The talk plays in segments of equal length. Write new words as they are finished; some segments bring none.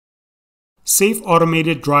Safe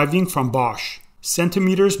automated driving from Bosch.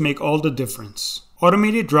 Centimeters make all the difference.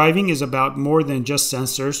 Automated driving is about more than just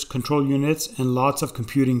sensors, control units, and lots of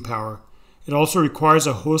computing power. It also requires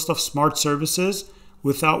a host of smart services,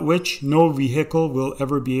 without which no vehicle will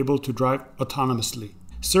ever be able to drive autonomously.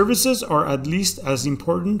 Services are at least as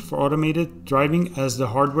important for automated driving as the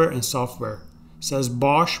hardware and software, says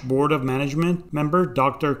Bosch Board of Management member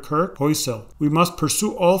Dr. Dirk Hoheisel. We must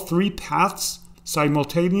pursue all three paths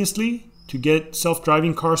simultaneously to get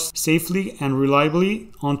self-driving cars safely and reliably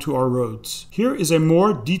onto our roads. Here is a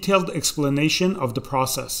more detailed explanation of the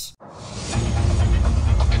process.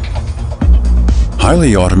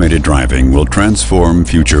 Highly automated driving will transform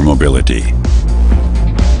future mobility.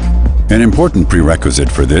 An important prerequisite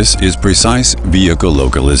for this is precise vehicle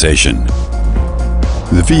localization.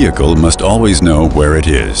 The vehicle must always know where it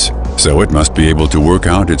is, so it must be able to work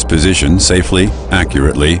out its position safely,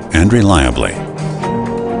 accurately, and reliably.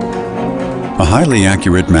 A highly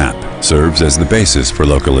accurate map serves as the basis for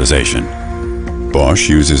localization. Bosch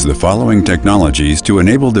uses the following technologies to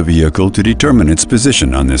enable the vehicle to determine its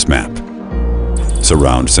position on this map: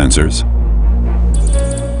 surround sensors,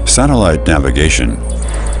 satellite navigation,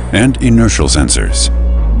 and inertial sensors.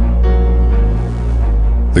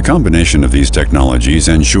 The combination of these technologies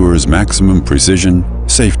ensures maximum precision,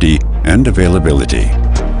 safety, and availability.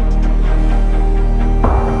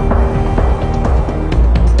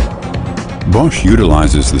 Bosch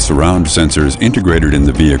utilizes the surround sensors integrated in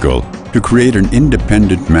the vehicle to create an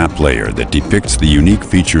independent map layer that depicts the unique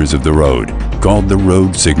features of the road, called the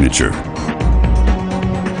road signature.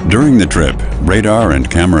 During the trip, radar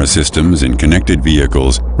and camera systems in connected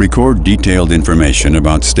vehicles record detailed information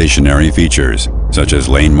about stationary features, such as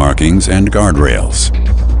lane markings and guardrails.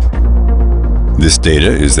 This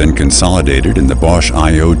data is then consolidated in the Bosch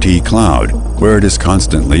IoT cloud, where it is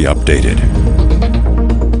constantly updated.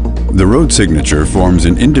 The road signature forms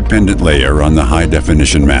an independent layer on the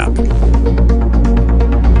high-definition map.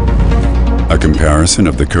 A comparison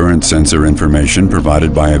of the current sensor information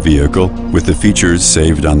provided by a vehicle with the features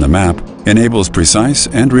saved on the map enables precise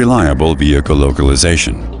and reliable vehicle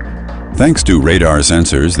localization. Thanks to radar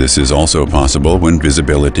sensors, this is also possible when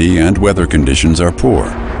visibility and weather conditions are poor.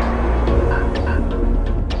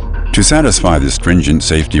 To satisfy the stringent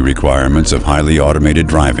safety requirements of highly automated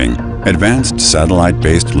driving, advanced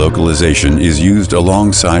satellite-based localization is used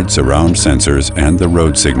alongside surround sensors and the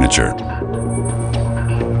road signature.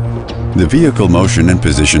 The vehicle motion and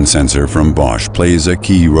position sensor from Bosch plays a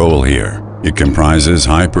key role here. It comprises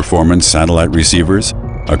high-performance satellite receivers,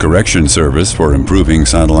 a correction service for improving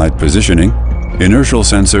satellite positioning, inertial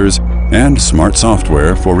sensors, and smart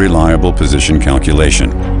software for reliable position calculation.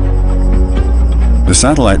 The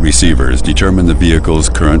satellite receivers determine the vehicle's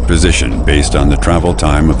current position based on the travel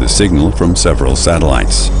time of the signal from several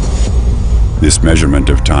satellites. This measurement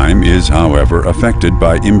of time is, however, affected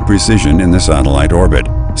by imprecision in the satellite orbit,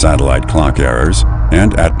 satellite clock errors,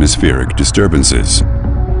 and atmospheric disturbances.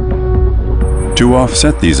 To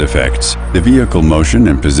offset these effects, the vehicle motion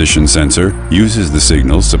and position sensor uses the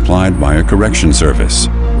signals supplied by a correction service.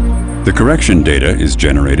 The correction data is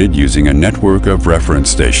generated using a network of reference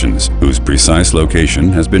stations whose precise location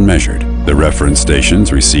has been measured. The reference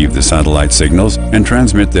stations receive the satellite signals and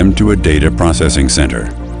transmit them to a data processing center.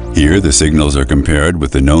 Here, the signals are compared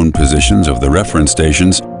with the known positions of the reference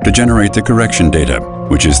stations to generate the correction data,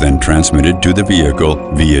 which is then transmitted to the vehicle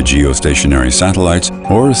via geostationary satellites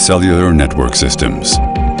or cellular network systems.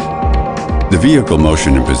 The vehicle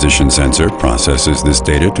motion and position sensor processes this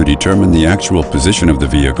data to determine the actual position of the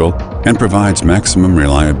vehicle and provides maximum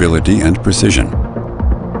reliability and precision.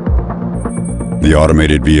 The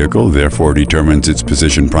automated vehicle therefore determines its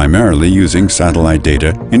position primarily using satellite data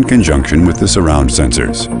in conjunction with the surround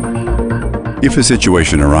sensors. If a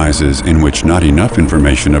situation arises in which not enough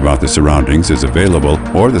information about the surroundings is available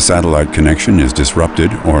or the satellite connection is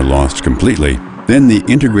disrupted or lost completely, then the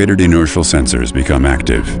integrated inertial sensors become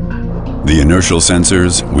active. The inertial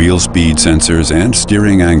sensors, wheel speed sensors, and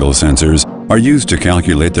steering angle sensors are used to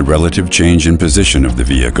calculate the relative change in position of the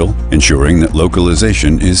vehicle, ensuring that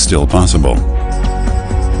localization is still possible.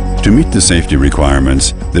 To meet the safety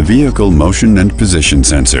requirements, the vehicle motion and position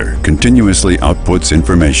sensor continuously outputs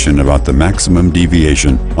information about the maximum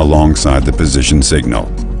deviation alongside the position signal,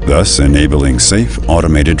 thus enabling safe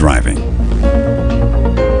automated driving.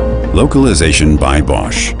 Localization by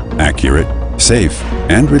Bosch. Accurate, safe,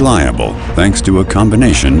 and reliable thanks to a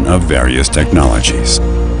combination of various technologies.